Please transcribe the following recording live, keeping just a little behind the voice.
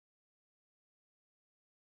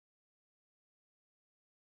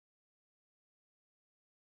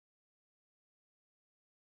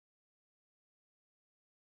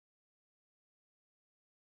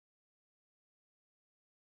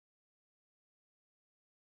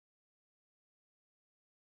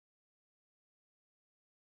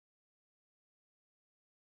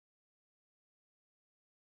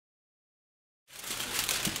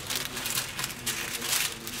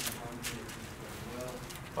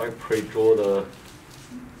I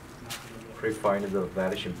pre-find the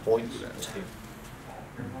vanishing points. Okay.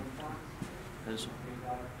 Pencil.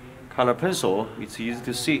 Color pencil, it's easy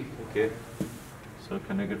to see. Okay. So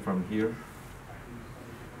connect it from here.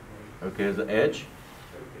 Okay, the edge.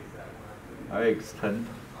 I extend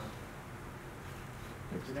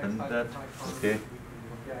that. Okay.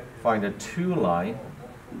 Find the two line.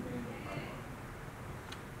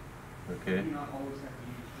 Okay.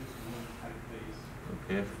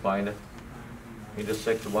 Okay, find it.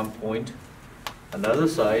 Intersect one point. Another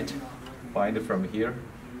side, find it from here.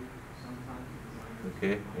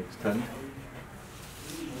 Okay, extend.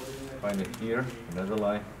 Find it here, another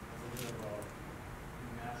line.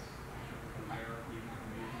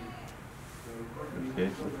 Okay,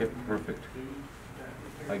 perfect.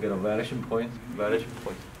 I get a vanishing point.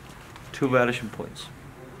 Two vanishing points.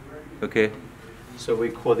 Okay, so we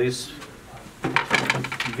call this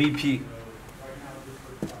VP,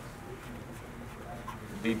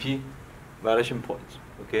 vanishing points.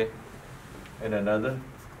 Okay, and another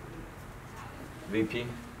VP,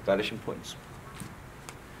 vanishing points.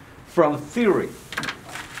 From theory,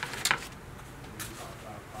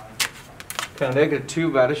 connect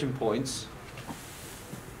two vanishing points.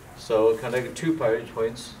 So connect two vanishing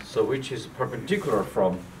points. So which is perpendicular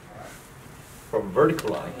from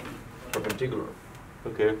vertical line. Perpendicular.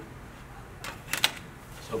 Okay.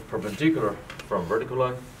 So perpendicular from vertical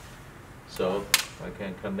line. So I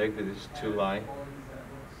can connect these two lines.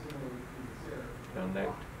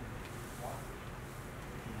 Connect.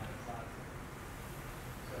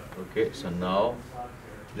 Okay, so now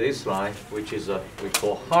this line, which is we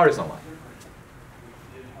call horizontal line.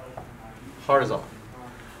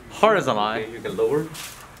 Horizontal line. Okay, you can lower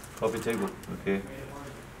coffee table. Okay.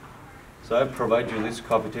 So I provide you this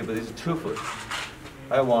coffee table. This is 2 foot.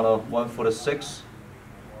 I want a 1'6".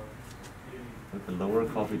 With the lower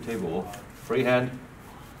coffee table, freehand.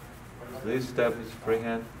 This step is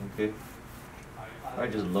freehand. Okay. I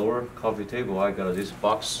just lower coffee table. I got this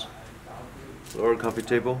box. Lower coffee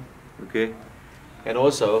table, okay, and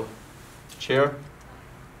also chair,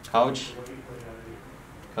 couch.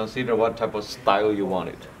 Consider what type of style you want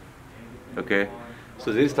it. Okay,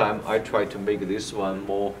 so this time I try to make this one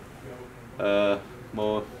more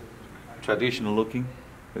traditional looking.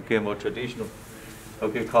 Okay, more traditional.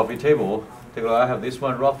 Okay, coffee table. Take a look. I have this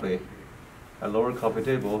one roughly. A lower coffee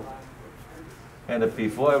table, and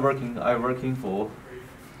before I working for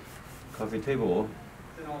coffee table.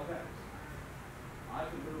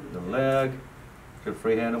 The leg, the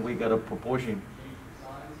freehand, we got a proportion.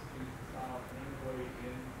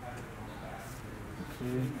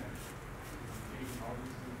 Okay.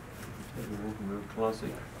 Real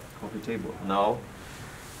classic coffee table. Now,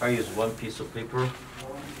 I use one piece of paper,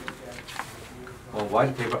 or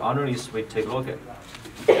white paper. Underneath, we take a look at.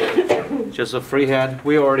 Just a freehand.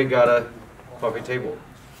 We already got a coffee table.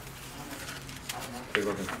 Take a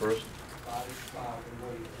look at first.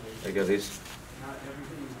 I got this.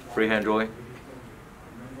 Freehand drawing,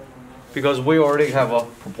 because we already have a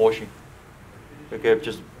proportion. Okay,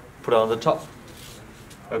 just put it on the top.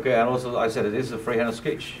 Okay, and also I said this is a freehand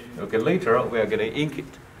sketch. Okay, later we are going to ink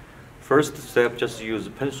it. First step, just use a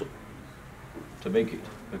pencil to make it.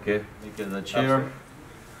 Okay, make it a chair.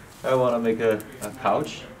 I want to make a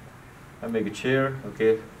couch. I make a chair.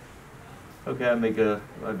 Okay. Okay, I make a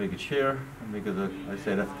chair. I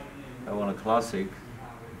said I want a classic.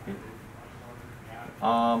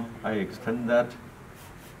 Arm, I extend that.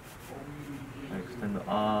 I extend the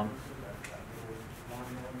arm.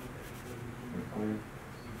 Okay.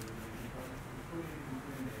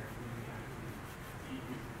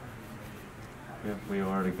 Yeah, we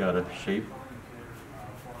already got a shape.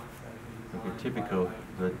 Okay, typical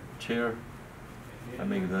the chair. I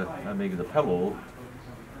make the pillow.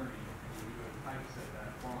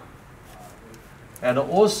 And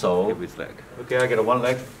also with leg. Okay, I get one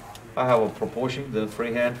leg. I have a proportion, the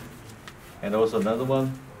freehand, and also another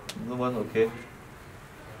one, okay.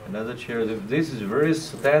 Another chair. This is very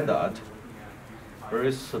standard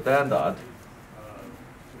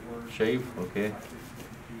shape, okay.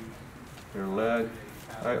 Your leg.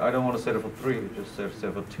 I don't want to set it for 3, just set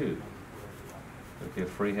it for 2. Okay,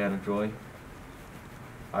 freehand drawing.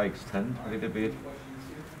 I extend a little bit.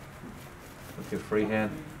 Okay,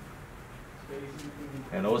 freehand.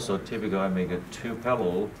 And also typical, I make a 2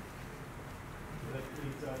 pillow.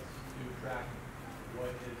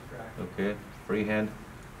 Okay, freehand.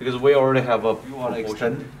 Because we already have a, you want to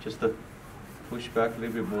extend, just to push back a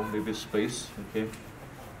little bit more, maybe space, okay.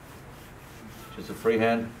 Just a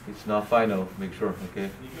freehand, it's not final, make sure, okay.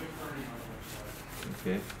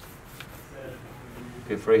 Okay.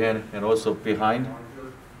 Okay, freehand, and also behind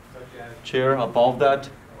chair above that.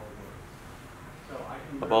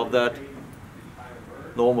 Above that,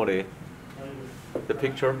 normally the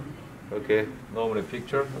picture, okay, normally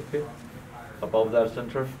picture, okay. Above that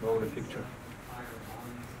center, normally picture,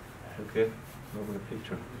 okay, normally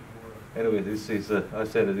picture. Anyway, this is, I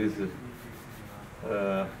said this is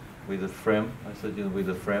with a frame. I said with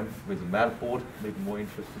a frame, with a mat board, make it more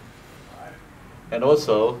interesting. And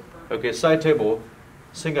also, okay, side table,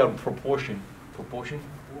 single proportion,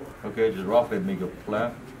 okay, just roughly make a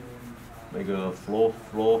plan. Make a floor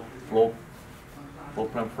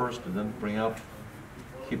plan first, and then bring up.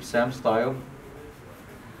 Keep same style.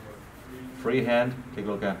 Freehand. Take a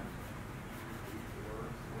look at.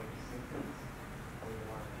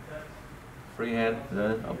 Freehand.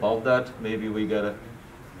 Then above that, maybe we got a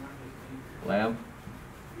lamp,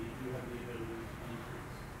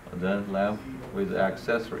 and then lamp with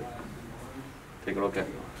accessory. Take a look at.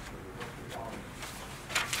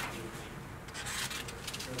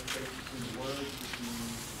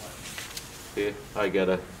 Okay, I get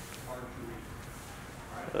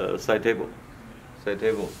a side table.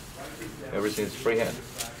 Everything is freehand.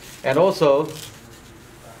 And also,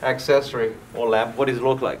 accessory or lamp, what does it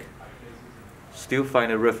look like? Still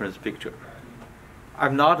find a reference picture.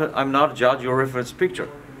 I'm not judge your reference picture,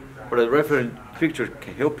 but a reference picture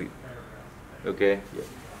can help you. Okay. Yeah.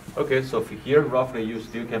 Okay. So here, roughly, you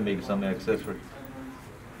still can make some accessory.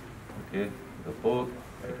 Okay. The book,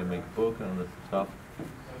 I can make a book on the top.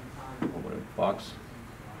 Over a box,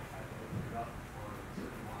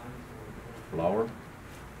 flower,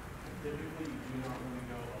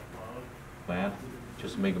 plant,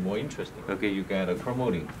 just make it more interesting. Okay, you can add a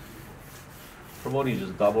promoting. Promoting is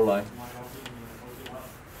just double line.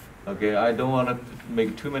 Okay, I don't want to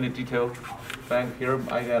make too many details. Back here,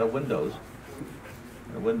 I got a windows.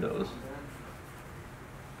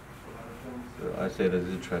 So I say this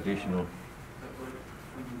is traditional.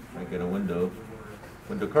 I get a window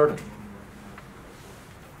curtain.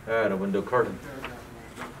 Add a window curtain.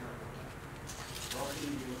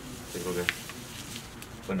 Take a look at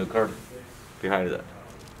window curtain behind that.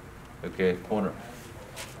 Okay, corner.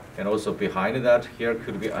 And also behind that, here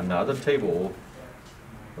could be another table.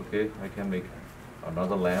 Okay, I can make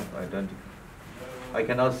another lamp. I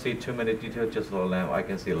cannot see too many details, just a lamp. I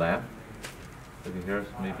can see lamp. Okay, here's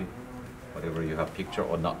maybe whatever you have picture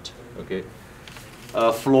or not. Okay.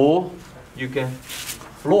 Floor,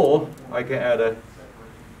 I can add a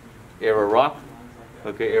arrow rock.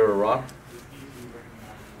 Okay, arrow rock.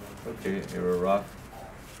 Okay, arrow rock.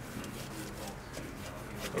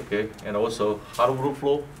 Okay, and also hardwood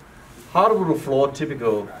floor. Hardwood floor,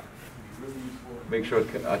 typical. Make sure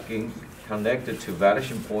I can connect it to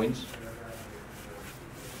vanishing points.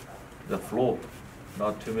 The floor,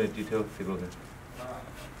 not too many details.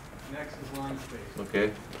 Next is line space.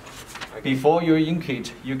 Okay. Before you ink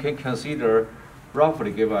it, you can consider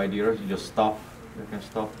roughly give ideas. You just stop. You can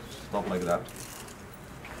stop like that.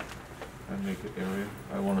 And make an area.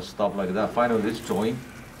 I want to stop like that. Finally, this joint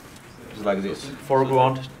is like this.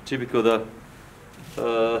 Foreground, typical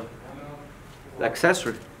the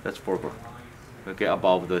accessory. That's foreground. Okay,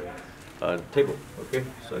 above the table. Okay,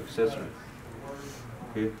 so accessory.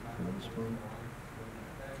 Okay,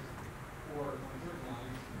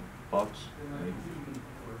 box.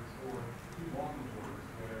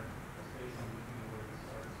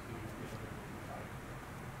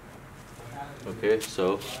 Okay,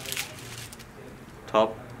 so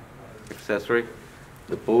top accessory,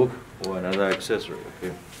 the book or another accessory.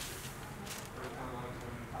 Okay,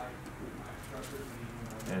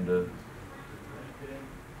 and the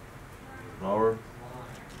flower.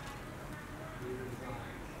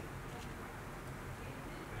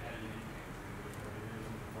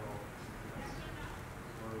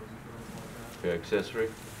 Okay, accessory,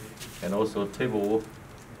 and also table.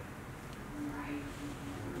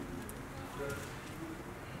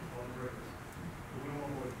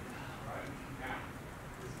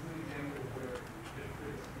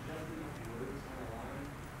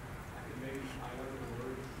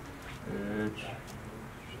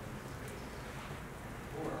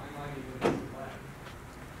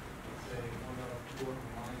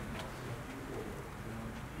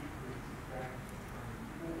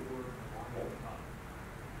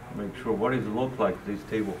 Make sure what does it look like this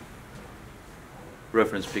table.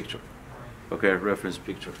 Reference picture. Okay, reference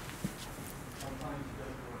picture.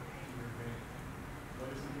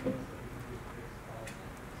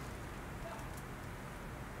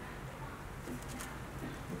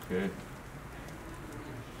 Okay.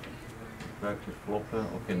 Back to floor plan.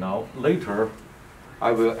 Okay, now later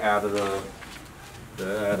I will add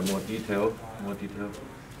add more detail.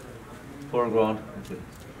 Foreground. Okay.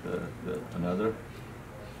 another.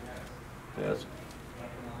 Yes.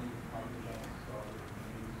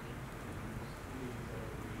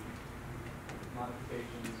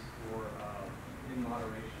 Modifications for in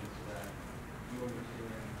moderation so that you understand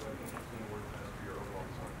what it's going to work best for your overall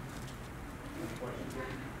design. Any questions?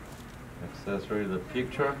 Accessory the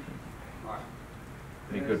picture. All right.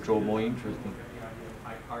 Make your draw more interesting.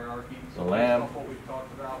 Hierarchy. The lamp. What we've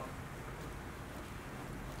talked about.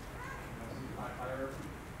 Hierarchy.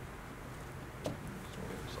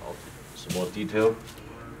 So some more detail.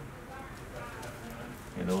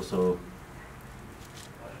 And also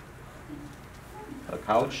a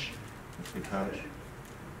couch. A couch.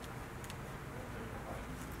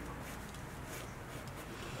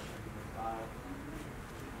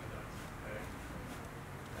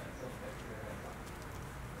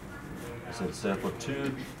 This is set for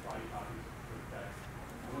two.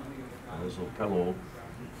 Also pillow.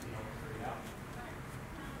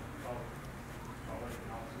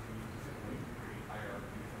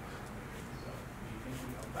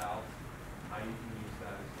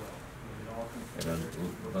 And then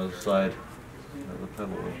another side, another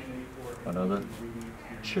pillow, another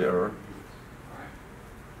chair. All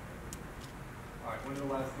right, one of the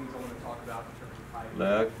last things I want to talk about in terms of height.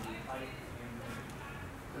 Leg.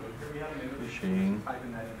 So here we have an image. Fishing. Type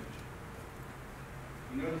in that image.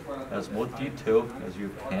 You notice where I As put more that height? detail as you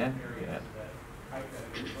Dark can areas get. that type that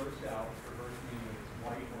is reversed out, reverse meaning it's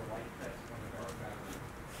white or light text on the dark background.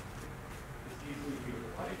 It's easily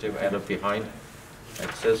viewable. To add a behind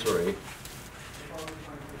accessory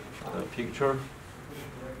picture.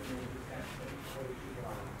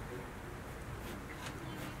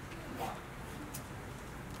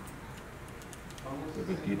 A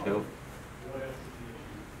good detail.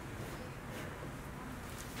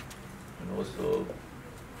 And also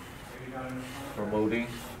promoting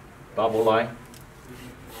double line.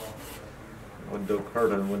 Window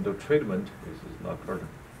curtain, window treatment. This is not curtain.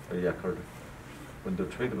 Yeah, curtain. Window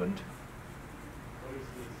treatment.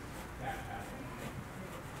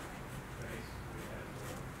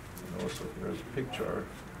 And also here's a picture.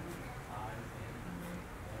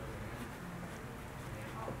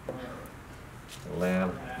 A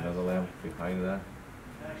lamp, another lamp behind that.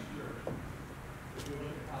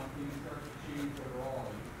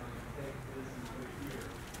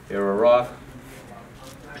 Here a rock.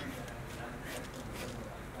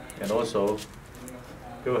 And also,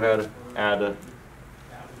 go ahead, add a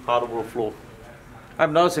hardwood floor.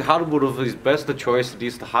 I'm not saying hardwood is best choice.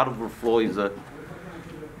 This hardwood floor is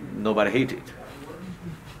nobody hate it.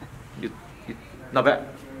 Not bad,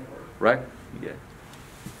 right? Yeah.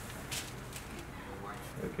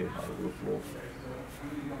 Okay, hardwood floor.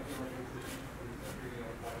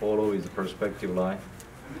 Follow is the perspective line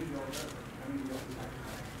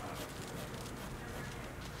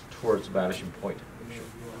towards vanishing point.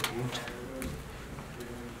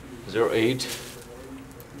 08.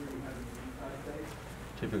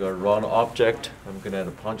 Typical round object. I'm going to add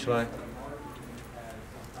a punch line.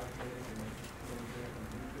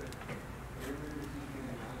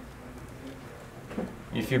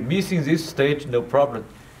 If you're missing this stage, no problem.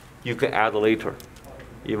 You can add later,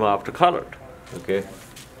 even after colored. Okay.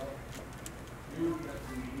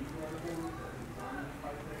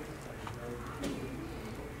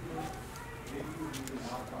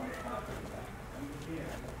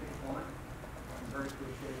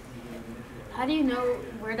 How do you know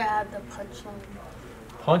where to add the punch line?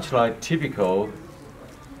 Punch line typical,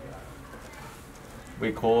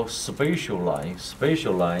 we call spatial line.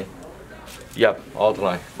 Spatial line, yep,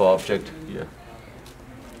 outline for object, yeah.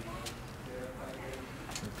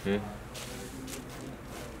 Okay.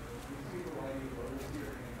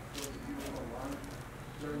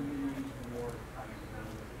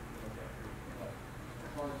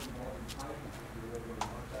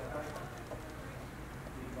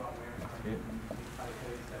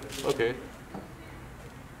 Okay.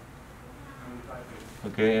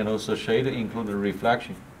 Okay, and also shade include the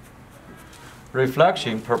reflection.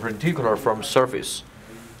 Reflection perpendicular from surface.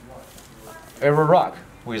 Every rock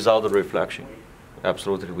without the reflection,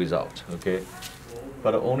 absolutely without. Okay,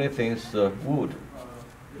 but the only thing is the wood,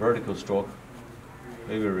 vertical stroke,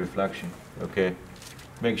 maybe reflection. Okay,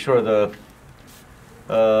 make sure the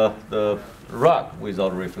rock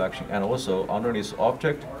without reflection, and also underneath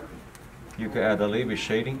object, you can add a little bit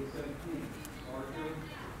shading.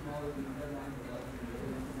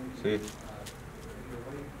 See?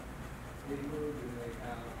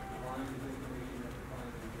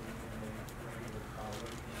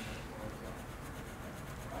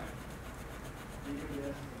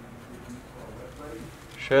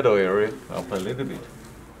 Shadow area up a little bit.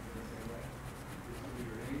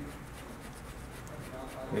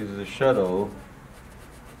 This is the shadow.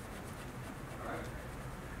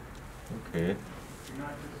 Okay.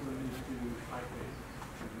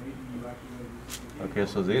 Okay,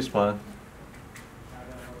 so this one,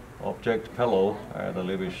 object pillow, add a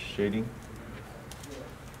little bit shading.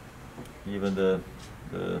 Even the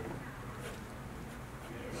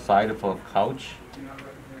side for couch,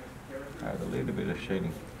 add a little bit of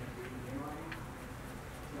shading.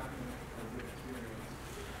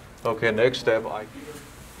 Okay, next step,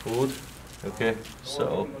 food. Okay,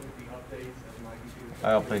 so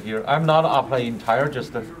I apply here. I'm not applying entire,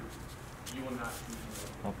 just apply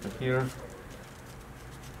here.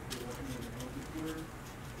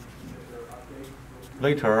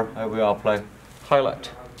 Later, I will apply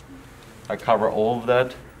highlight. I cover all of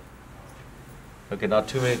that. Okay, not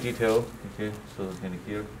too many detail. Okay, so in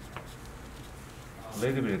here, a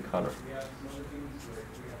little bit of color.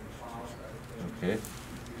 Okay,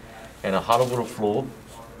 and a hollow floor.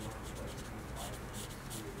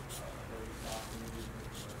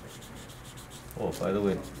 Oh, by the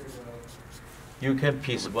way, you can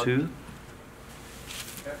piece one, two.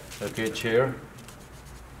 Okay, chair.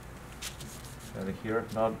 And here,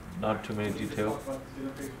 not too many detail.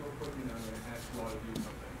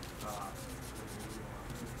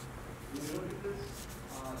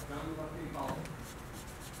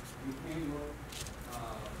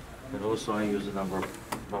 And also I use number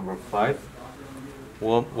 5,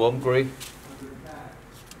 warm gray.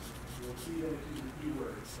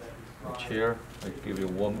 Chair, I give you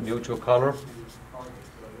warm neutral color.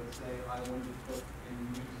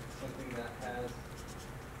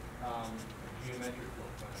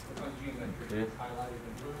 Okay.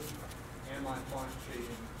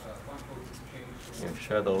 Yeah,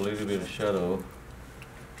 shadow, a little bit of shadow.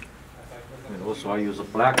 And also I use a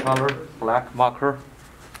black color, black marker,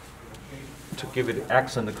 to give it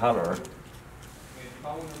accent color.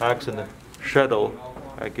 Accent shadow,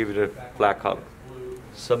 I give it a black color.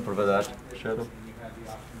 Simple for that, shadow,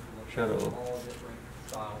 shadow.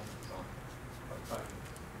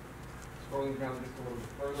 Scrolling down just a little bit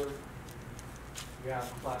further, we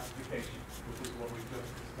have classification, which is what we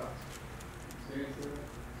just discussed. Sans serif,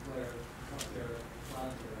 flare, sans serif,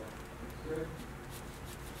 flat serif, strip.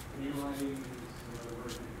 Inlining is another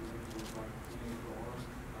version of the language like seeing the arm.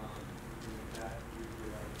 With that,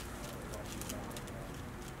 usually I talking about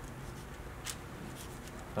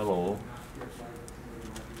Hello.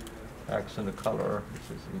 Accent color, this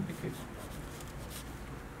is indicated.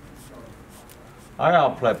 I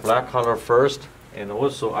apply black color first, and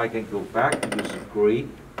also I can go back to use gray.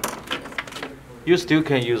 You still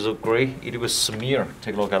can use a gray. It will smear.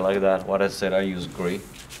 Take a look at like that. What I said, I use gray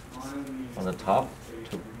on the top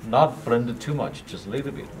to not blend it too much, just a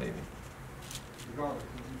little bit maybe.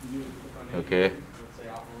 Okay.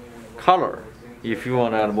 Color. If you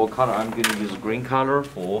want to add more color, I'm going to use green color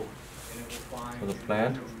for the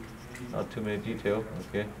plant. Not too many detail.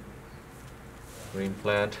 Okay. Green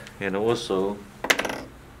plant, and also.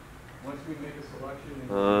 Once we make a selection and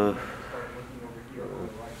start looking over here on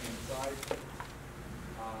the right-hand side,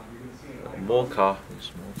 you're going to see an icon mocha, it's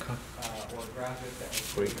mocha. Or a graphic that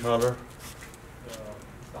will Green color. The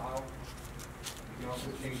style. You can also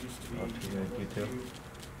change it to be Not too many detail.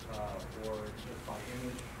 Or just by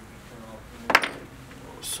image. You can turn off image.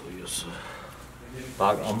 Also use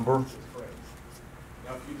dark umber.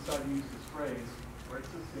 Now, if you decide to use this phrase, where's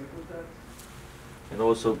the sample text? And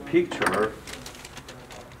also picture.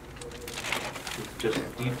 It's just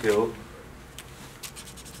detail.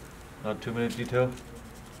 Not too many detail.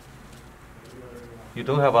 You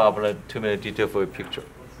don't have to apply too many detail for a picture.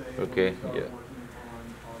 Okay, yeah.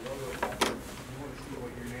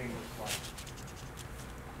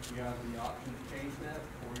 You have the option to change that,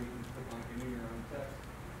 or you can click on any of your own text.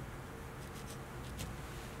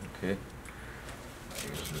 Okay. I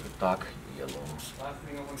use the dark yellow. Last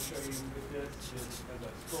thing I want to show you with this is as I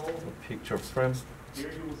scroll. A picture frame.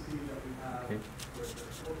 Here you will see that we have Okay.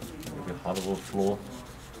 Maybe hollow floor.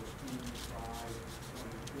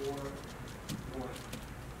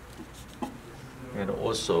 And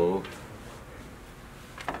also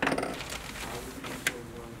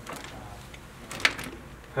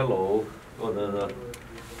pillow on the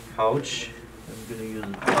couch. I'm gonna use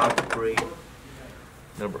dark gray,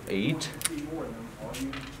 number 8.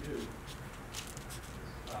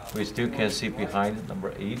 We still can see behind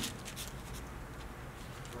number 8.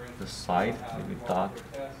 The side maybe dark.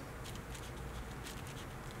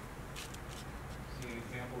 See an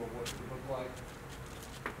example of what it would look like.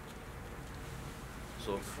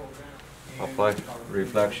 So Scroll down. apply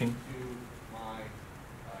reflection. To my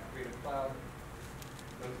Creative Cloud.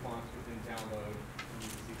 Those fonts within download, and you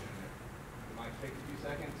can see them there. It might take a few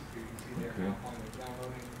seconds. You can see there how long it's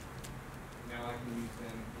downloading. Now I can use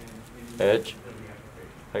them in Edge. Adobe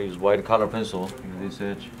application. I use white color pencil in this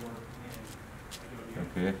edge.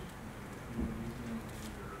 Okay.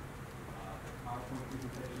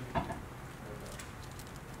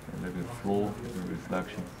 And maybe flow, maybe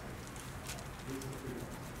reflection.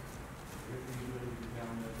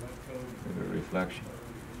 Maybe reflection.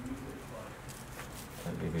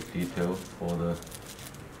 And maybe detail for the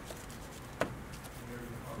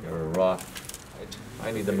your rock.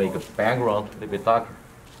 I need to make a background a little bit darker.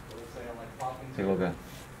 So let's say I like popping. Take a look at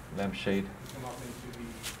lampshade. Come up into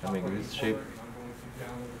the I make this shape. I'm going to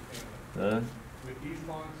download the camera. Then With these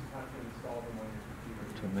fonts, you have to install them on your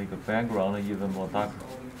computer. to make a background even more darker.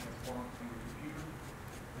 Install them as fonts on your computer.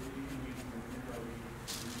 Then you can use them in Adobe,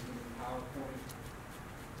 use them in PowerPoint.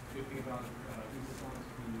 Good thing about these fonts,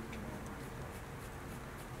 you can use them on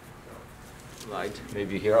Microsoft. So, Light.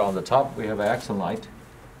 Maybe here on the top we have accent light.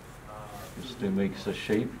 Just to make the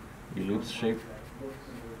shape, ellipse shape.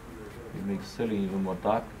 It makes silly even more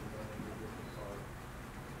dark.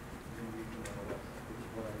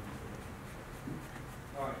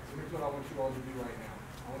 all right, so here's what I want you all to do right now.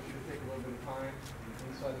 I want you to take a little bit of time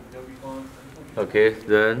inside the Adobe font. Okay,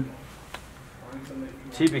 then Find some that you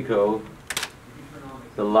like. typical You can turn on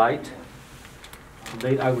the light.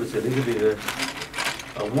 I would say a little bit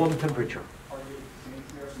a warm temperature.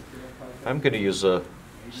 I'm going to use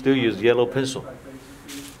still use yellow pencil.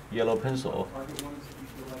 Yellow pencil.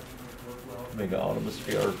 Make an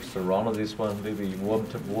atmosphere surround this one, maybe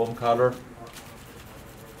warm color.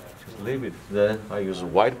 Just leave it. Then I use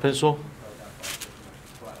white pencil.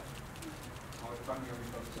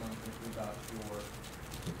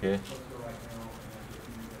 Okay.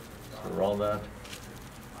 Surround that.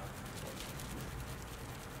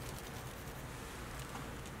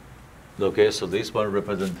 Okay, so this one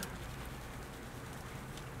represent.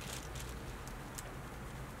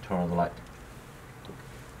 Turn on the light.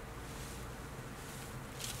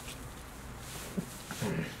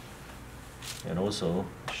 And also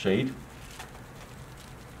shade.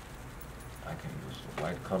 I can use the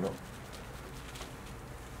white color.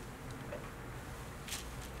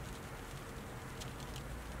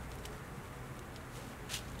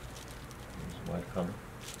 Use white color.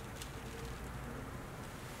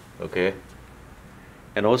 Okay.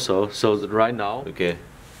 And also, so that right now, okay.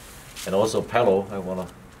 And also pillow, I wanna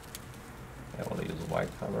use a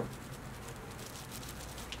white color.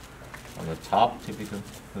 On the top, typical,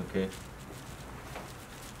 okay.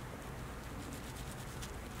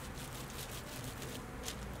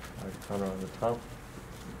 White color on the top.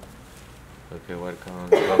 Okay, white color on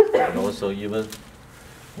the top. And also even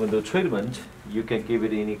window treatment, you can give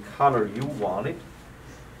it any color you want it.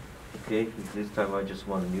 Okay, this time I just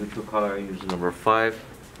want a neutral color. I use number 5.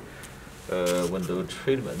 Window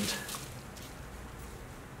treatment.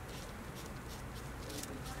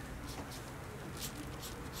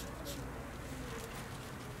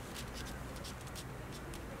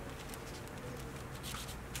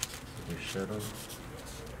 Shadow.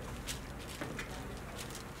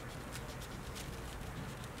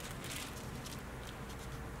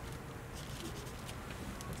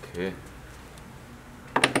 Okay.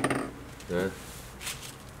 Good.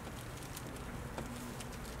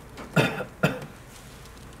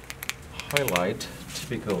 Highlight,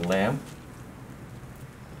 typical lamp.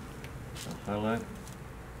 Highlight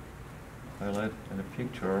and a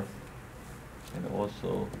picture, and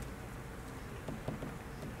also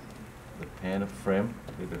the pen frame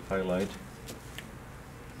with a highlight,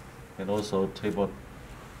 and also table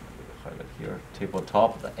highlight here,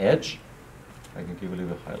 tabletop, the edge. I can give a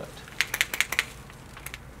little highlight.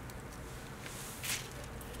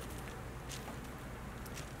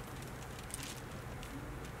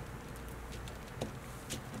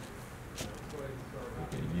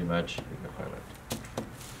 Okay, you match with the highlight.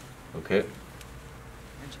 Okay.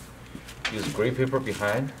 Use gray paper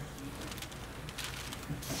behind.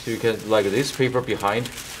 So you can, like this paper behind,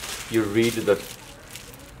 you read the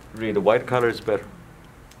white color is better.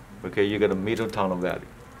 Okay, you get a middle tone of value.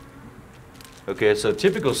 Okay, so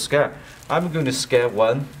typical scan. I'm going to scan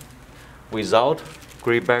one without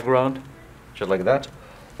gray background, just like that,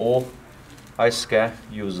 or I scan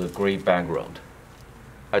use a gray background.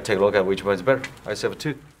 I take a look at which one is better. I save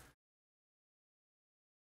 2.